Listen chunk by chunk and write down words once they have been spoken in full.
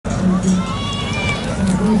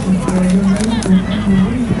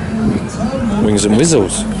Wings and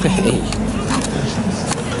whistles.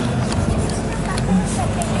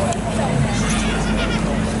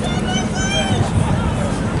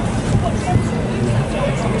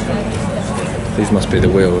 These must be the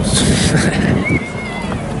wheels.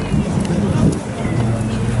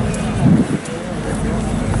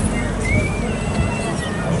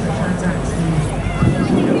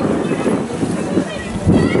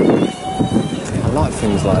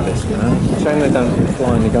 Things like this, man. Shame they don't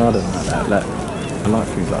fly in the garden like that. Look, I like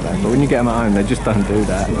things like that. But when you get them at home, they just don't do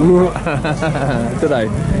that. Do they?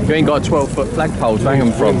 You ain't got a 12-foot flagpole to hang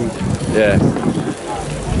them from. Yeah.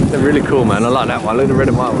 They're really cool, man. I like that one. Look at the red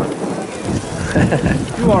and white one.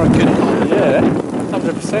 You are a good one. Yeah.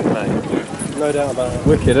 100%, mate. No doubt about it.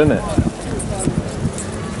 Wicked, isn't it?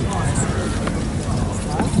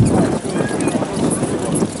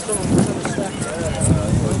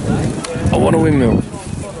 I want a windmill.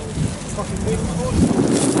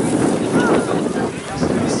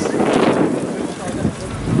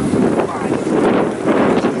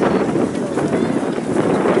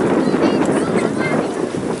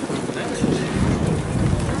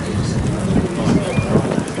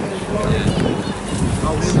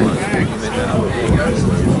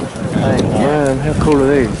 Man, how cool are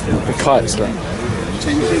these? The kites, though.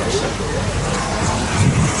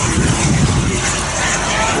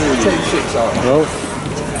 Well,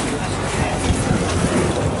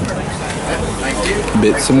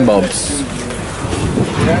 bits and bobs.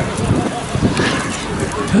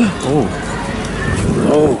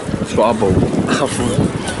 Oh, that's what I bought.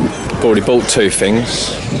 I've already bought two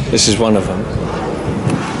things. This is one of them.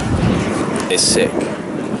 It's sick.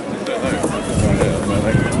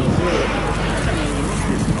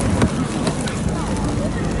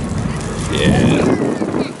 Yeah.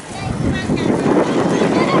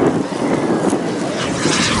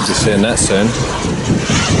 Seeing that soon.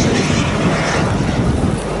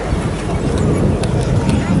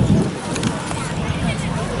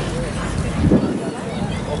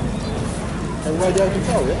 And radio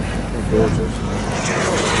control, yeah? Gorgeous.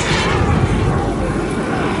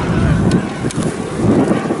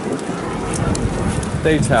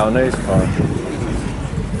 Detail on these cars.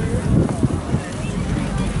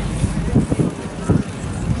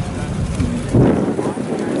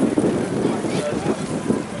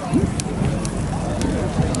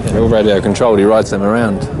 All radio controlled, he rides them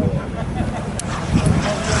around.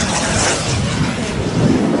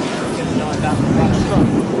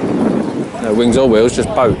 No wings or wheels, just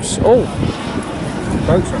boats. Oh!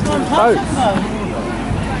 Boats.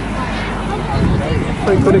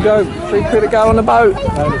 £3 to go on the boat.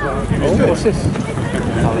 Oh, what's this?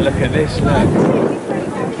 Oh, look at this, look.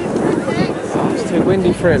 Oh, it's too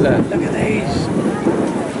windy for it, look. Look at these.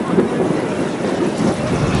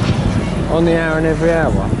 On the hour and every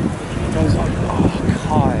hour. Goes like, oh,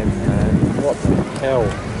 time, man. What the hell?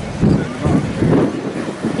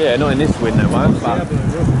 Yeah, not in this wind, that won't, but...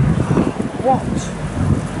 What?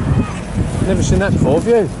 Never seen that before, have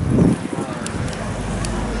you?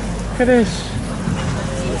 Look at this.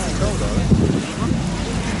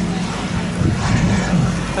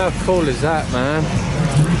 How cool is that, man?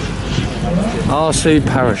 RC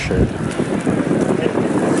parachute.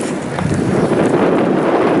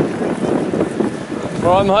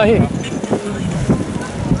 Right, mate.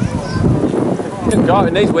 Didn't drive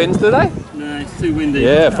in these winds, do they? No, it's too windy.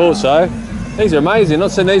 Yeah, I thought so. These are amazing.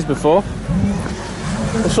 Not seen these before.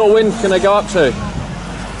 What sort of wind can they go up to?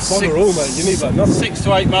 Overall, mate, you need like nothing. 6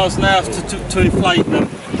 to 8 miles an hour to inflate them.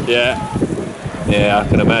 Yeah. Yeah, I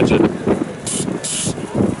can imagine.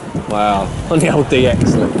 Wow. On the old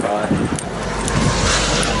DX, look, guy.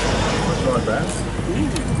 Not bad.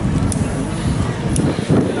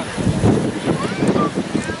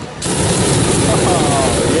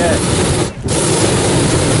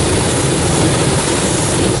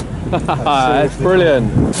 That's brilliant.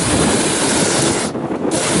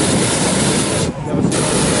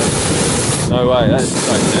 No way, that's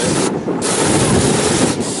so good.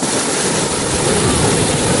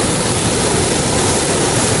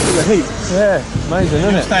 The heat. Yeah, amazing,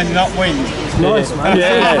 isn't it? Standing upwind. It's nice, man.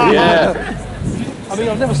 Yeah. I mean,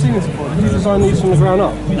 I've never seen this before. Did you design these from the ground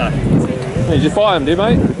up? No. You just buy them, do you,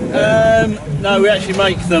 mate? No, we actually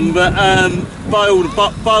make them, but buy all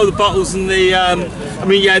the bottles and the. I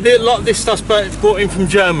mean, yeah, a lot of this stuff's brought in from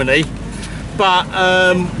Germany, but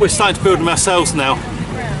we're starting to build them ourselves now.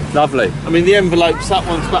 Lovely. I mean, the envelopes, that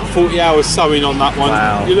one's about 40 hours sewing on that one.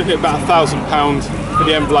 Wow. You're looking at about £1,000 for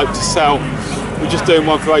the envelope to sell. We're just doing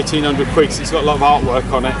one for 1,800 quid because it's got a lot of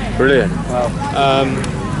artwork on it. Brilliant. Wow.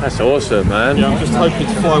 That's awesome, man. Yeah, I'm just hoping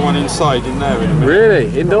to fly one inside in there in a minute.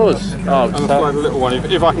 Really? Indoors? Oh, I'm going to fly the little one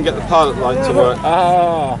if I can get the pilot light to work.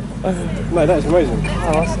 Ah. No, that is amazing.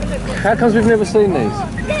 How comes we've never seen these?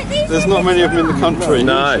 There's not many of them in the country.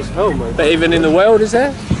 No. Oh my. But even in the world, is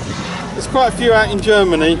there? There's quite a few out in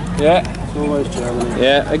Germany. Yeah. It's always Germany.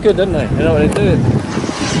 Yeah, they're good, aren't they? They know what they're doing.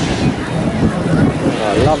 Oh,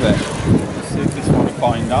 I love it. Let's see if this one's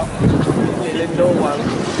lined up. Little indoor one.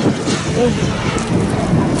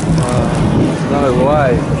 No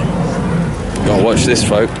way. Gotta watch this,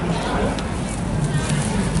 folk.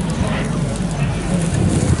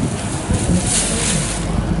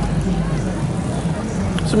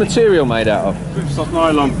 What's the material made out of? Ripstop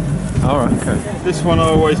nylon. Alright, okay. This one I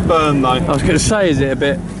always burn though. I was going to say, is it a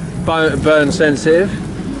bit burn sensitive?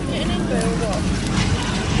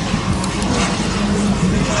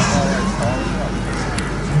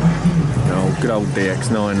 Oh, good old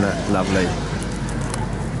DX9, that's lovely.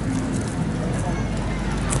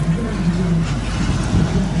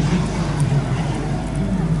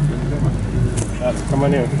 Come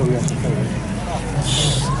on here. Come here.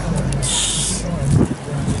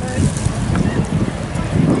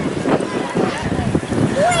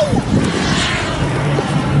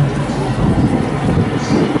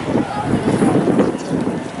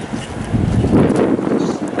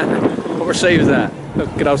 What receiver's that?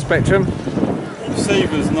 Good old Spectrum?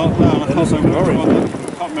 Receiver's not down. I can't remember which one. I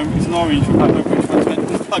can't remember. It's an orange. I can't remember which one's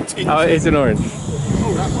meant plugged in. Oh, it is an orange.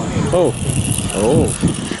 Oh, that one. Oh. Oh.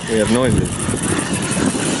 We have noises.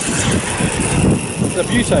 It's a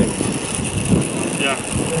butane. Yeah.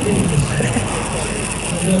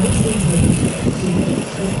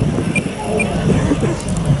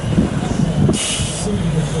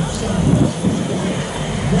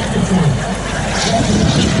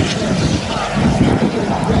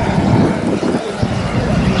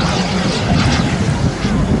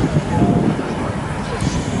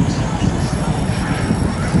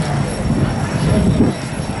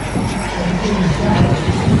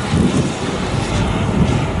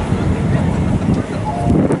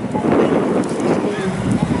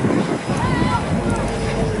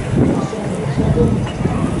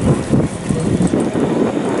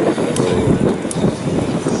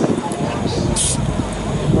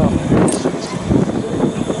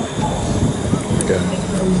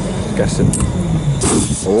 Guessing.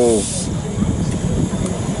 Oh.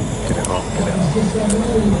 Get it off, get it off.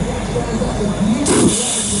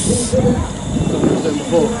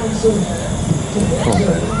 Come on,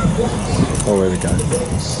 baby. Oh, here we go.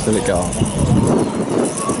 Let it go off.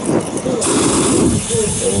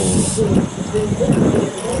 Oh.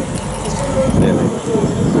 Nearly.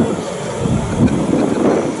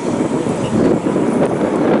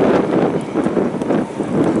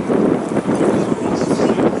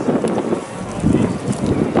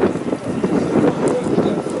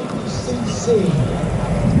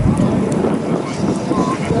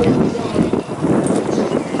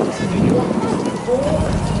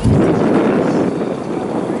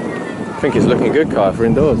 I think it's looking good, Kai, for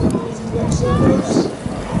indoors.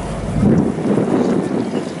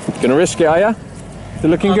 Gonna risk it, are you? Is it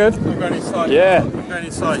looking good? I'm going inside. Yeah. I'm going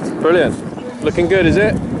inside. Brilliant. Looking good, is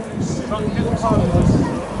it?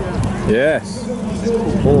 Yes.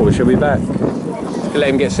 Oh, we shall be back. Let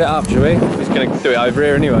him get set up, shall we? He's going to do it over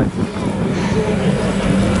here anyway.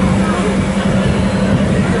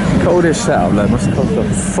 Look at all this setup, though. Must cost a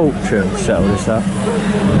fortune to set all this up.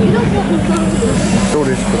 It's all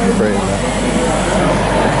this for free.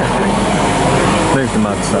 Move the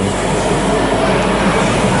mud, son.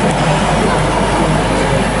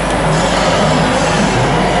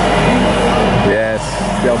 Yes,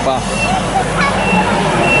 the old buff.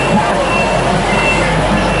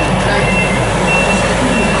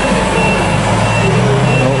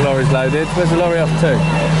 Oh, lorry's loaded. Where's the lorry off to?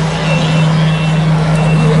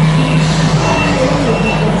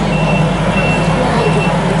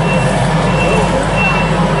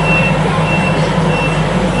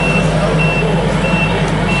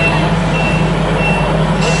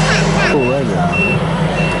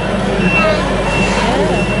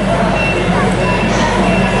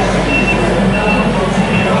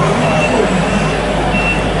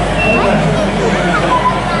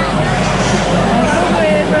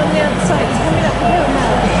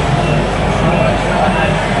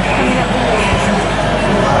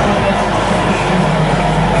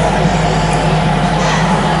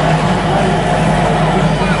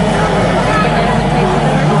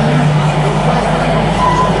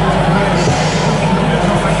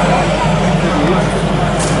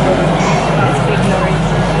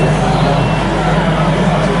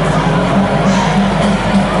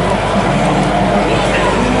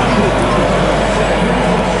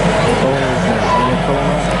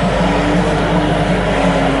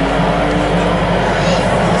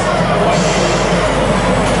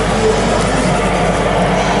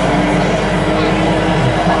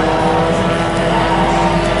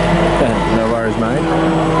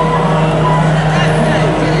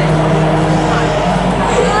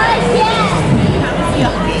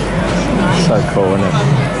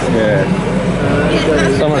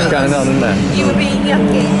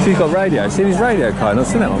 radio. Seen his radio car? I've not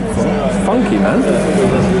seen that one before. It's funky, man.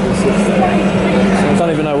 I don't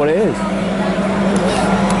even know what it is.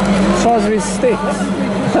 The size of his sticks.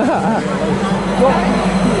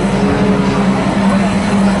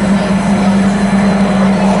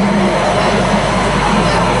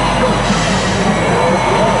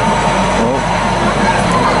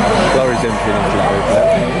 Lorry's emptying into the road there.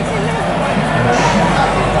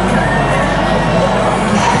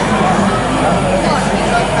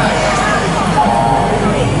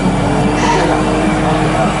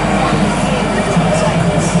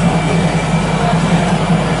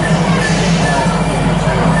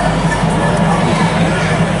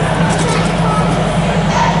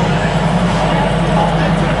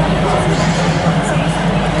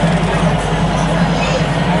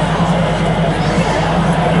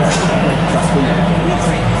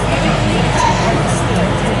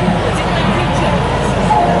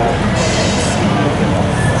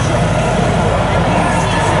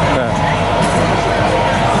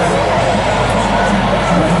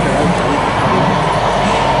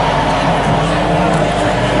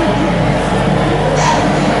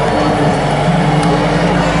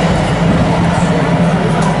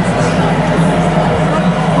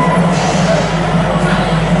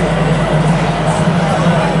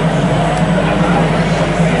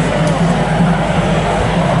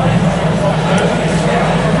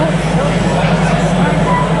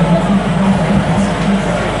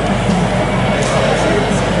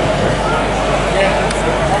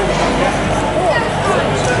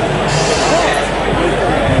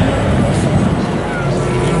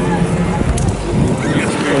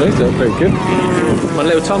 These look pretty good. My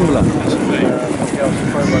little tumbler.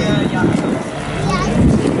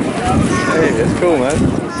 Hey, it's cool, man.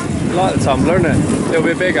 I like the tumbler, isn't it? A little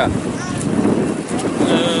bit bigger.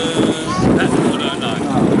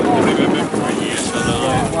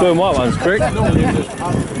 Blue and white one's quick.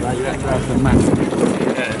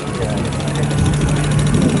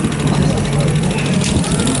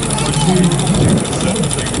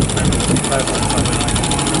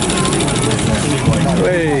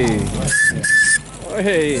 Hey.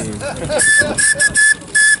 Hey.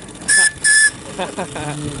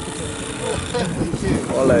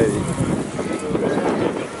 Ollie.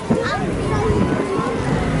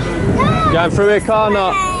 Going through here, car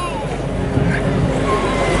nut.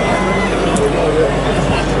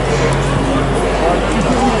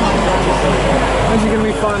 When's he going to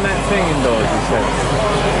be finding that thing indoors, he said?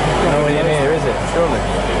 No one in here, is it? Surely.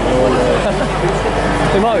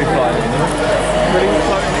 They might be flying in there. Really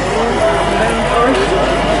floating in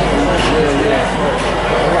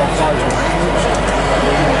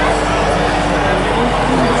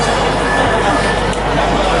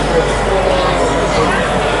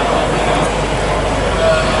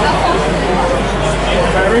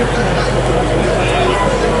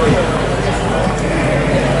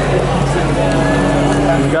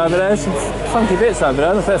Go over there, some funky bits over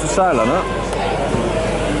there, I don't know if that's for sale or not.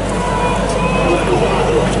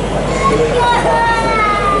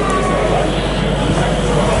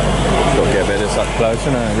 Got to get a bit of this up close,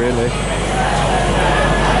 isn't it, really?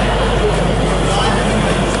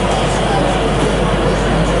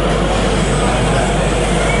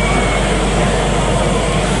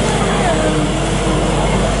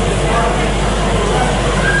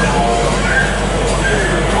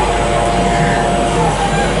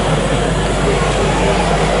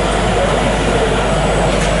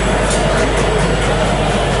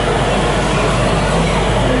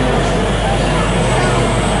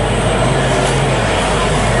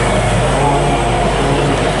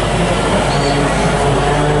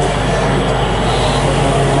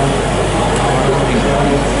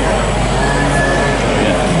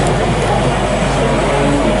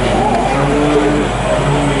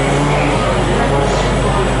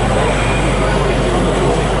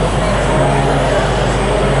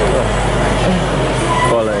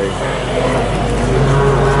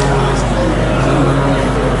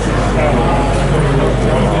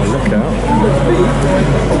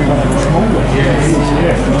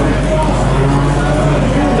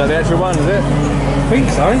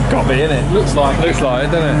 Got to be in it. Looks like it,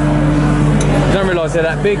 doesn't it? You don't realise they're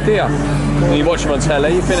that big, do you? When you watch them on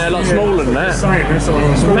telly, you think they're a lot smaller than that. It's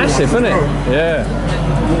massive, isn't it? Yeah.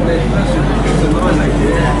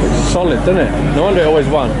 It's solid, doesn't it? No wonder it always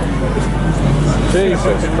won.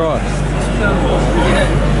 Jesus Christ.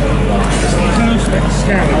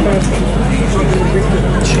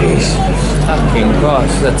 Jeez. Fucking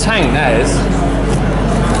Christ. The tank, that is.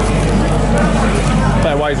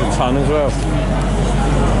 That weighs a ton as well.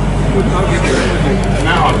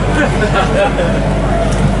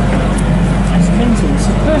 It's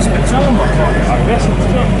mental. First bit, tell them what I guess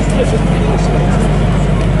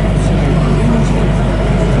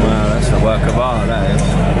Wow, that's a work of art, that is.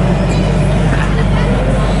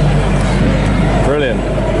 Brilliant.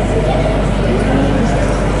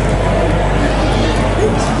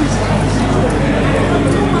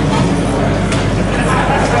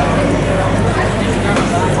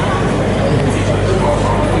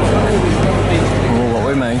 Oh, what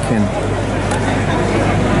we're making.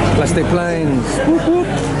 Plastic planes. Whoop, whoop.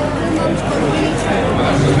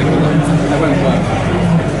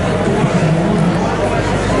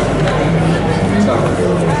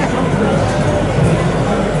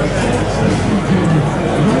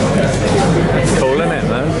 Cool, isn't it,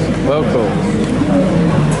 man? Well cool.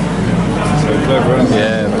 So clever, isn't it?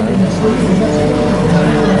 Yeah, man.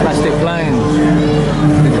 Plastic planes.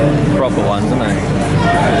 Proper ones, aren't they?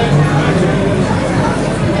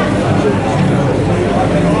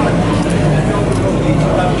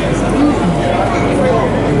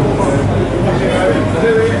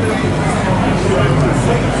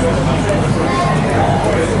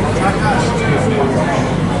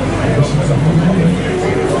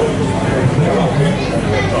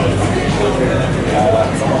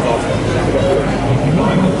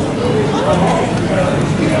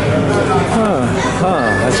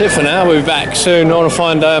 That's it for now. We'll be back soon. I want to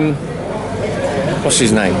find what's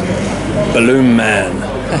his name? Balloon Man.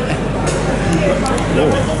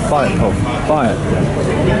 Buy it, Paul. Buy it.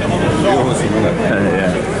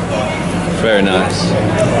 Yeah. Very nice.